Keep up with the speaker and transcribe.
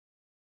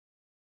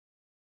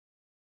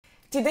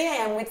Today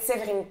I am with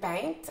Severine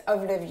Pinte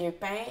of Le Vieux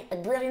Pin, a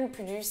brilliant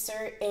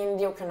producer in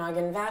the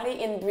Okanagan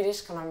Valley in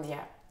British Colombia.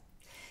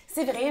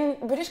 Severine,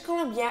 British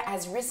Columbia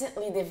has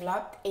recently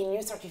developed a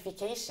new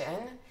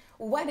certification.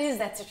 What is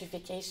that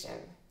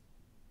certification?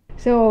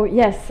 So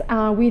yes,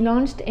 we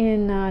launched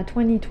in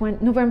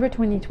November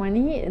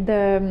 2020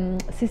 the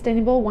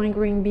Sustainable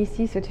Winegrowing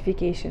BC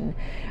certification.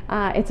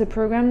 It's a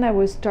program that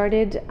was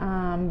started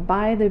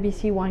by the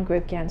BC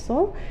Winegrowing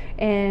Council,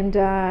 and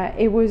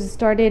it was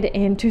started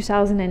in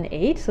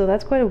 2008, so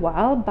that's quite a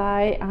while,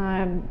 by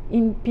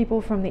people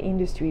from the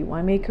industry,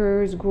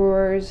 winemakers,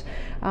 growers,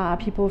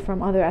 people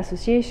from other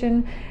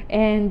associations,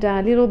 and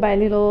little by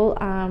little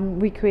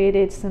we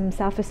created some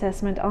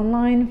self-assessment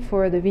online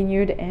for the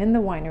vineyard and the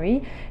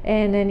winery.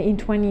 And then in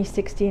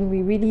 2016,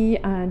 we really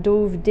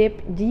dove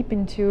deep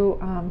into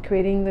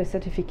creating the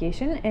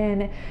certification,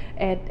 and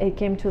it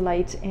came to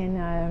light in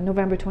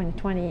November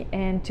 2020.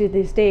 And to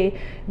this day,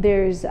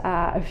 there's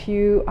a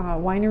few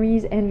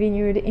wineries and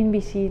vineyards in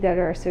BC that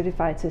are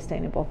certified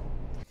sustainable.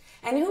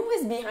 And who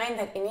was behind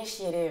that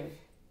initiative?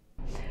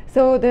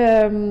 So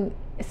the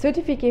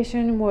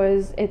certification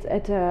was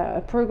it's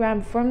a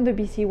program from the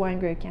BC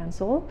Winegrowing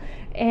Council,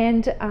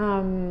 and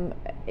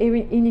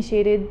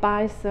initiated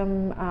by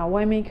some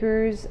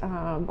winemakers,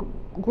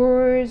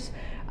 growers,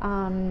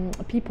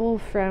 people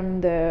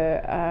from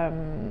the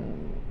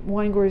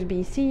Wine Growers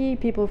BC,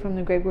 people from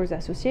the Grape Growers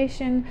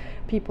Association,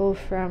 people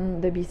from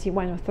the BC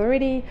Wine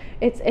Authority.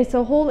 It's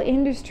a whole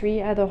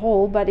industry as a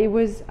whole, but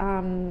it's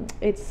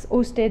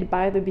hosted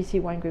by the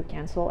BC Winegrowing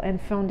Council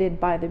and funded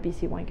by the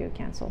BC Winegrowing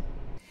Council.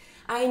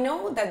 I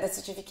know that the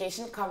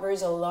certification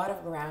covers a lot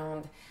of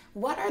ground.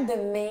 What are the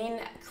main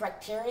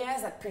criteria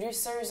that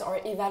producers are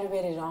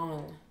evaluated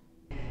on?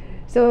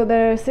 So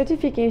the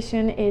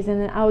certification is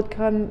an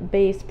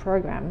outcome-based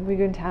program. We're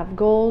going to have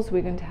goals,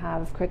 we're going to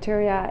have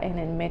criteria, and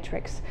then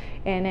metrics.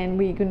 And then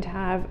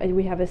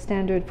we have a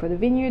standard for the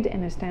vineyard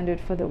and a standard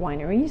for the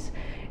wineries.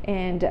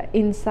 And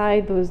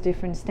inside those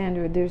different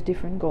standards, there's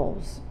different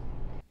goals.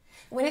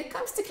 When it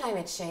comes to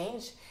climate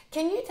change,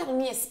 can you tell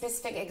me a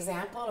specific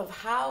example of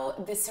how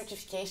this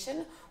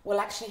certification will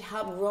actually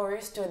help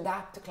growers to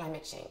adapt to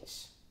climate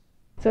change?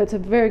 So it's a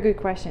very good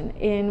question,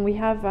 and we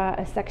have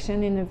a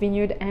section in the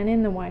vineyard and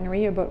in the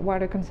winery about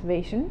water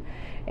conservation.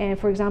 And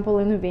for example,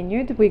 in the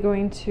vineyard, we're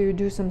going to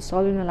do some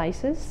soil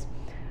analysis.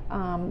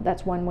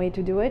 That's one way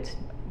to do it.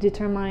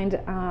 Determine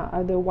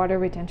the water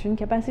retention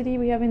capacity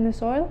we have in the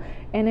soil,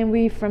 and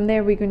then from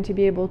there we're going to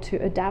be able to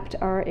adapt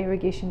our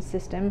irrigation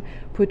system,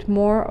 put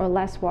more or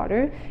less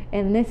water,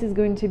 and this is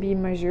going to be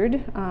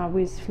measured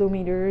with flow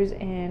meters,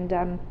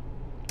 and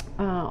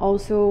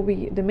also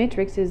the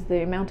matrix is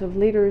the amount of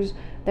liters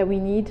that we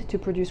need to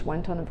produce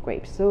 1 ton of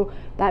grapes. So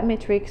that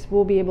matrix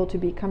will be able to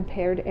be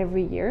compared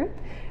every year,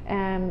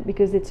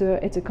 because it's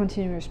a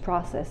continuous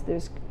process.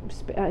 There's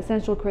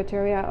essential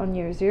criteria on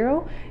year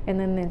 0, and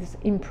then there's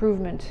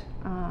improvement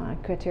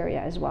criteria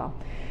as well.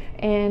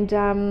 And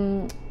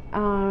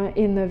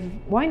in the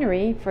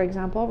winery, for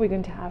example, we're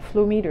going to have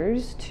flow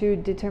meters to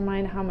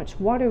determine how much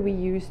water we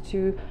use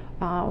to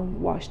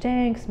wash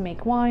tanks,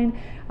 make wine.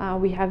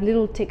 We have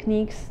little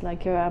techniques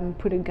like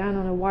put a gun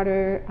on a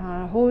water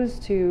hose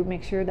to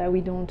make sure that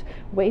we don't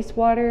waste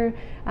water.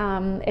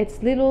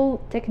 It's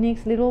little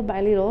techniques, little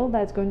by little,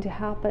 that's going to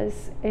help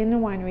us in the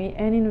winery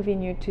and in the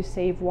vineyard to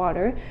save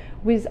water,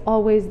 with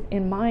always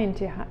in mind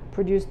to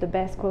produce the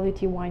best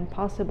quality wine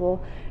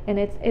possible. And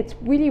it's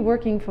really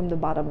working from the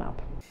bottom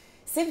up.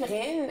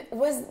 Severine,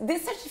 was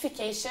this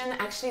certification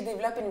actually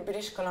developed in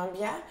British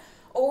Columbia,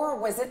 or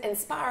was it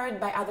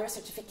inspired by other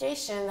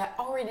certifications that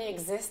already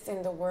exist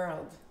in the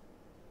world?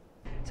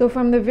 So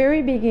from the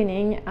very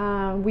beginning,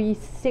 we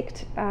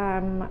sought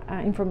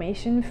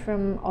information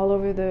from all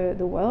over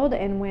the world,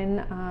 and when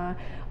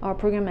our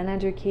program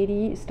manager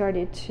Katie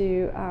started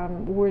to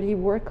really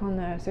work on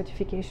the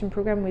certification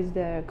program with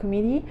the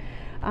committee,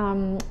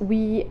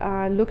 we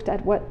looked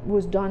at what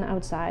was done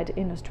outside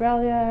in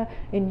Australia,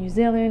 in New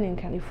Zealand, in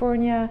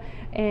California,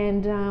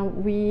 and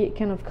we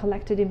kind of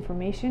collected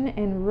information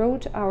and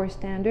wrote our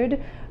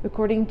standard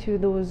according to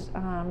those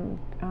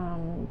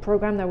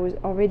program that was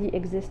already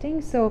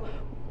existing. So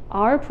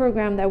our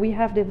program that we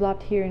have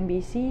developed here in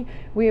BC,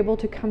 we're able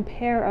to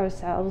compare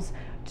ourselves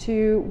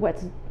to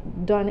what's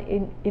done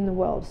in the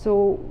world.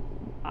 So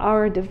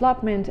our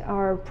development,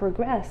 our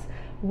progress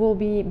will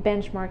be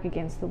benchmarked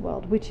against the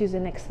world, which is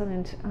an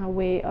excellent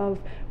way of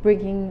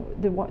bringing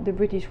the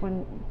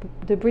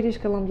British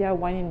Columbia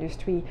wine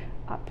industry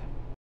up.